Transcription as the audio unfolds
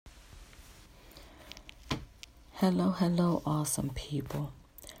Hello, awesome people.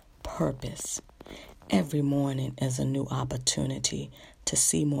 Purpose. Every morning is a new opportunity to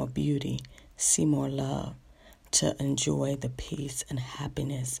see more beauty, see more love, to enjoy the peace and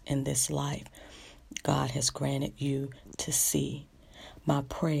happiness in this life God has granted you to see. My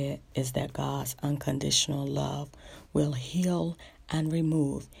prayer is that God's unconditional love will heal and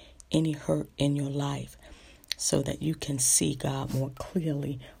remove any hurt in your life so that you can see God more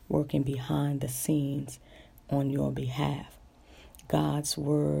clearly working behind the scenes on your behalf. God's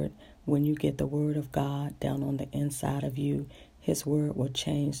word, when you get the word of God down on the inside of you, His word will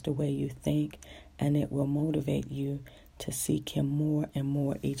change the way you think, and it will motivate you to seek Him more and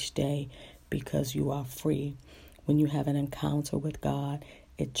more each day because you are free. When you have an encounter with God,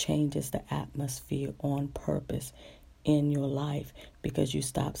 it changes the atmosphere on purpose in your life because you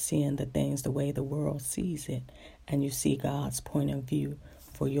stop seeing the things the way the world sees it, and you see God's point of view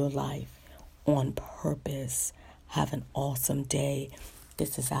for your life on purpose. Have an awesome day.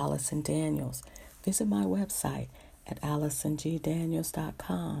 This is Allison Daniels. Visit my website at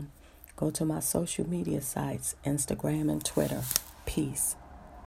AllisonGDaniels.com. Go to my social media sites, Instagram and Twitter. Peace.